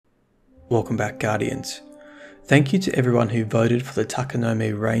Welcome back, Guardians. Thank you to everyone who voted for the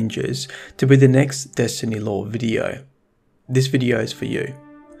Takanome Rangers to be the next Destiny lore video. This video is for you.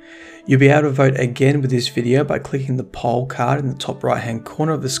 You'll be able to vote again with this video by clicking the poll card in the top right hand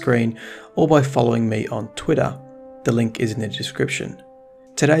corner of the screen or by following me on Twitter. The link is in the description.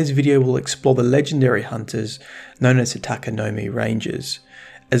 Today's video will explore the legendary hunters known as the Takanome Rangers,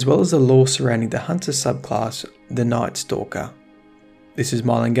 as well as the lore surrounding the hunter subclass, the Nightstalker. This is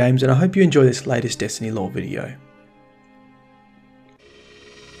Myelin Games and I hope you enjoy this latest Destiny lore video.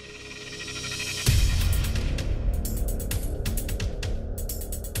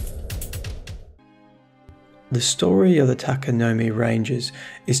 The story of the Takanome Rangers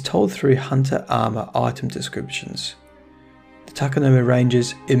is told through hunter armour item descriptions. The Takanome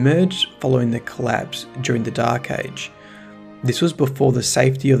Rangers emerged following the collapse during the Dark Age. This was before the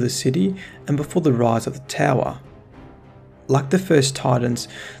safety of the city and before the rise of the tower. Like the first Titans,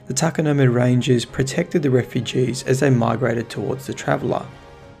 the Takanome Rangers protected the refugees as they migrated towards the Traveller.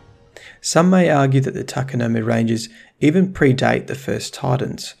 Some may argue that the Takanome Rangers even predate the first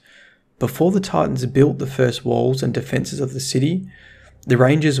Titans. Before the Titans built the first walls and defences of the city, the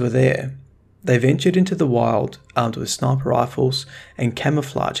Rangers were there. They ventured into the wild armed with sniper rifles and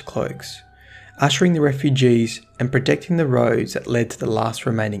camouflage cloaks, ushering the refugees and protecting the roads that led to the last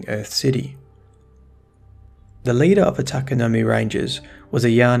remaining Earth city. The leader of the Takanome Rangers was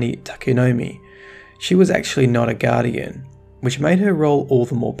Ayane Takanome. She was actually not a guardian, which made her role all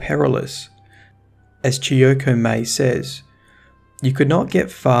the more perilous. As Chiyoko May says, "You could not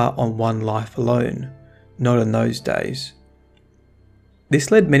get far on one life alone, not in those days." This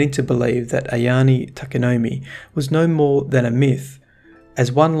led many to believe that Ayane Takanome was no more than a myth,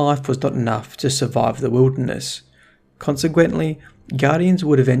 as one life was not enough to survive the wilderness. Consequently, Guardians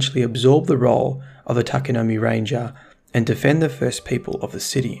would eventually absorb the role of the Takanome Ranger and defend the first people of the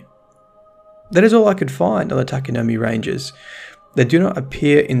city. That is all I could find on the Takanome Rangers. They do not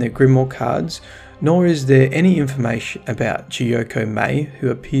appear in the Grimoire cards, nor is there any information about Chiyoko May, who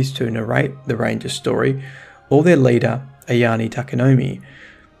appears to narrate the Ranger story, or their leader, Ayane Takanome.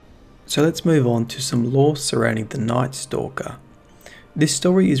 So let's move on to some lore surrounding the Nightstalker. This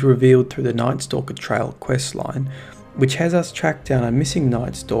story is revealed through the Nightstalker Trail questline, which has us track down a missing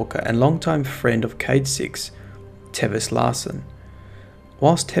Nightstalker and longtime friend of Cade 6, Tevis Larson.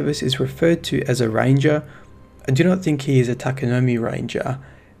 Whilst Tevis is referred to as a ranger, I do not think he is a Takanome Ranger.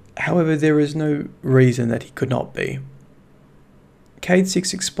 However, there is no reason that he could not be. Cade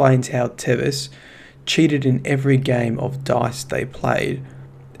 6 explains how Tevis cheated in every game of dice they played,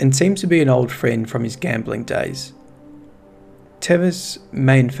 and seems to be an old friend from his gambling days. Tevis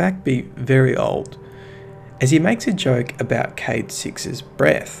may in fact be very old, as he makes a joke about Cade 6's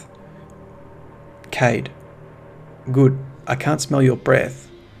breath. "Cade, good, I can't smell your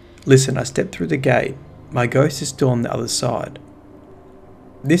breath. Listen, I stepped through the gate. My ghost is still on the other side."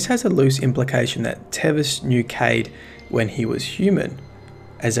 This has a loose implication that Tevis knew Cade when he was human,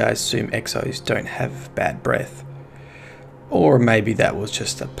 as I assume Exos don't have bad breath. Or maybe that was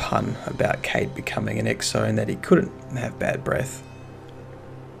just a pun about Cade becoming an Exo and that he couldn't have bad breath.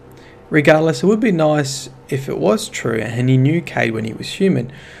 Regardless, it would be nice if it was true and he knew Cade when he was human.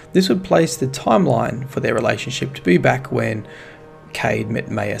 This would place the timeline for their relationship to be back when Cade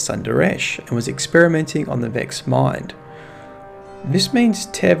met Maya Sundaresh and was experimenting on the Vex mind. This means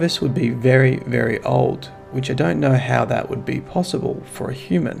Tevis would be very, very old, which I don't know how that would be possible for a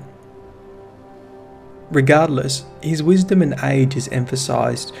human. Regardless, his wisdom and age is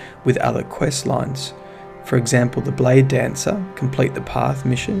emphasised with other quest lines. For example, the Blade Dancer, complete the Path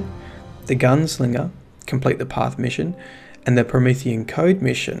mission, the Gunslinger, complete the Path mission, and the Promethean Code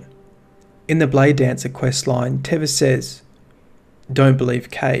mission. In the Blade Dancer questline, Tevis says, "Don't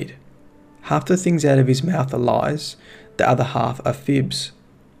believe Cade. Half the things out of his mouth are lies, the other half are fibs."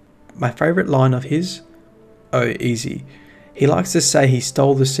 My favourite line of his? Oh, easy. He likes to say he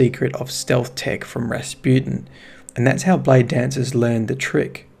stole the secret of stealth tech from Rasputin, and that's how Blade Dancers learned the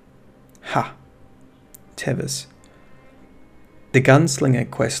trick. Ha! Tevis. The Gunslinger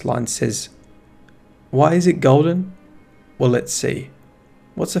questline says, "Why is it golden? Well, let's see.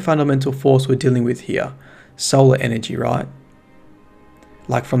 What's the fundamental force we're dealing with here? Solar energy, right?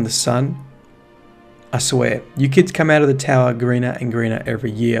 Like from the sun? I swear, you kids come out of the tower greener and greener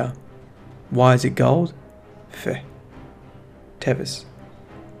every year. Why is it gold? Feh." Tevis.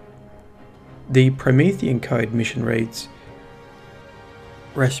 The Promethean Code mission reads,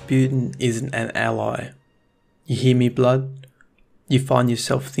 "Rasputin isn't an ally. You hear me, blood? You find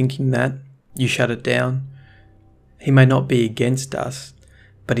yourself thinking that, you shut it down. He may not be against us,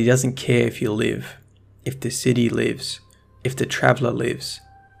 but he doesn't care if you live, if the city lives, if the traveller lives.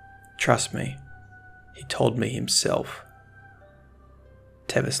 Trust me, he told me himself.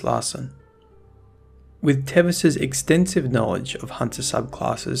 Tevis Larson. With Tevis's extensive knowledge of hunter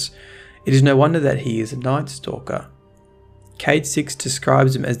subclasses, it is no wonder that he is a Nightstalker. Cade 6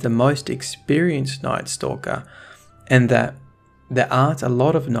 describes him as the most experienced Nightstalker, and that there aren't a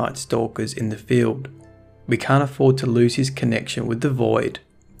lot of Nightstalkers in the field. We can't afford to lose his connection with the Void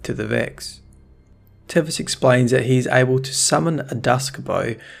to the Vex. Tevis explains that he is able to summon a dusk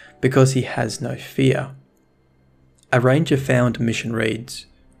bow because he has no fear. A Ranger Found mission reads,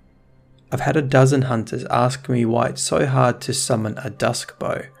 I've had a dozen hunters ask me why it's so hard to summon a dusk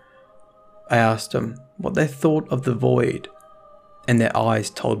bow. I asked them what they thought of the Void, and their eyes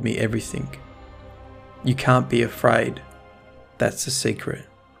told me everything. You can't be afraid. That's the secret.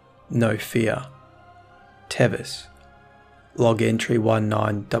 No fear. Tevis. Log entry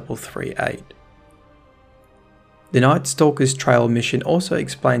 19338. The Nightstalker's Trail mission also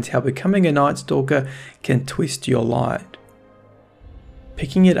explains how becoming a Nightstalker can twist your light.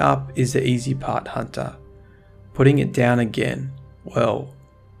 Picking it up is the easy part, Hunter. Putting it down again, well,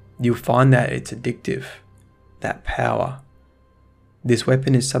 you'll find that it's addictive. That power. This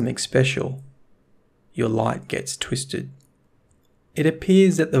weapon is something special. Your light gets twisted. It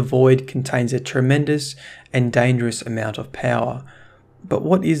appears that the Void contains a tremendous and dangerous amount of power. But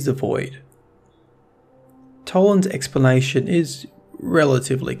what is the Void? Toland's explanation is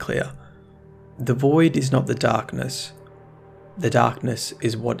relatively clear. The Void is not the darkness. The darkness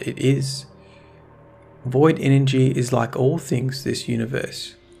is what it is. Void energy is like all things this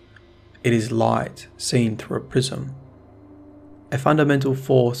universe. It is light seen through a prism. A fundamental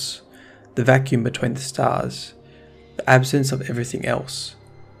force, the vacuum between the stars, the absence of everything else.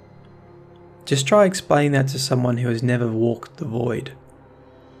 Just try explaining that to someone who has never walked the Void.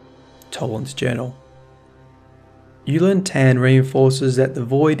 Toland's journal. Yulin Tan reinforces that the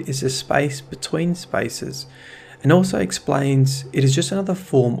Void is a space between spaces, and also explains it is just another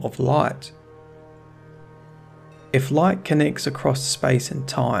form of light. If light connects across space and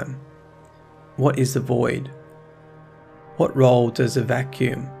time, what is the Void? What role does the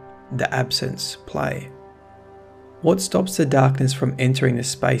vacuum, the absence, play? What stops the darkness from entering the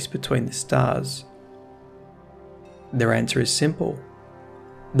space between the stars? Their answer is simple.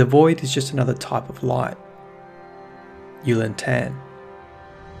 The Void is just another type of light. Yulin Tan.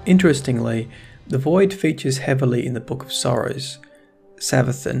 Interestingly, the Void features heavily in the Book of Sorrows.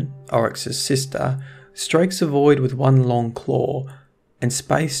 Savathun, Oryx's sister, strikes the Void with one long claw, and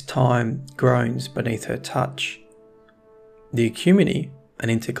space-time groans beneath her touch. The Ecumeni, an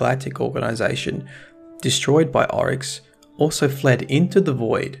intergalactic organisation, destroyed by Oryx, also fled into the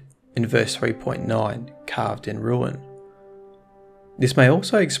Void in verse 3.9, carved in ruin. This may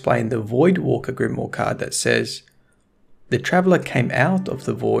also explain the Voidwalker Grimoire card that says, the traveller came out of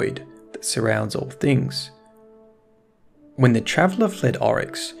the Void that surrounds all things. When the traveller fled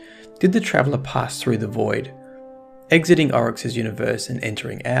Oryx, did the traveller pass through the Void, exiting Oryx's universe and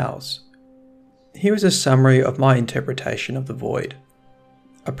entering ours? Here is a summary of my interpretation of the Void.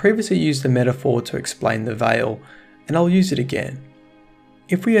 I previously used the metaphor to explain the veil, and I'll use it again.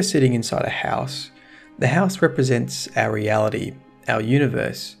 If we are sitting inside a house, the house represents our reality, our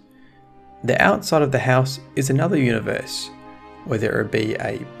universe. The outside of the house is another universe, whether it be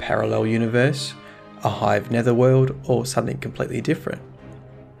a parallel universe, a hive netherworld, or something completely different.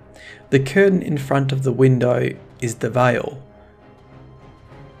 The curtain in front of the window is the veil,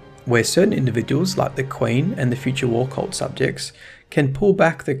 where certain individuals like the Queen and the future war cult subjects can pull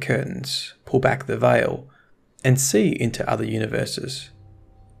back the curtains, pull back the veil, and see into other universes.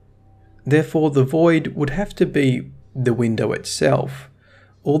 Therefore, the Void would have to be the window itself,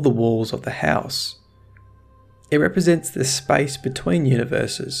 or the walls of the house. It represents the space between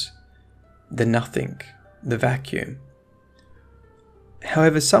universes, the nothing, the vacuum.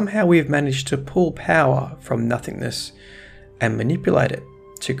 However, somehow we have managed to pull power from nothingness and manipulate it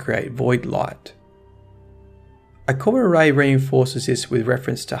to create void light. Akora Ray reinforces this with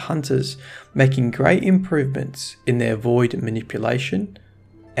reference to hunters making great improvements in their void manipulation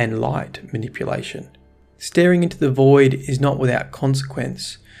and light manipulation. Staring into the void is not without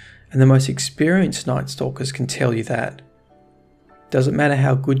consequence, and the most experienced Nightstalkers can tell you that. Doesn't matter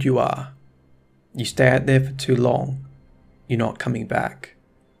how good you are, you stay out there for too long, you're not coming back.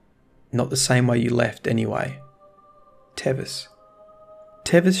 Not the same way you left anyway. Tevis.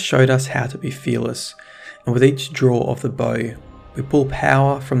 Tevis showed us how to be fearless, and with each draw of the bow, we pull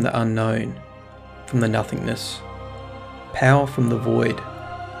power from the unknown, from the nothingness. Power from the void,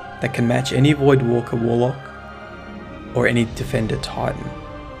 that can match any Void Walker Warlock, or any Defender Titan.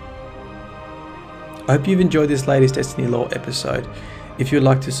 I hope you've enjoyed this latest Destiny Lore episode. If you'd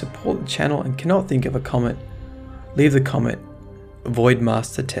like to support the channel and cannot think of a comment, leave the comment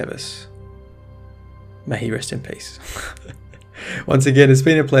Voidmaster Tevis. May he rest in peace. Once again, it's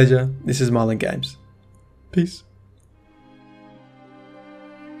been a pleasure. This is Myelin Games. Peace.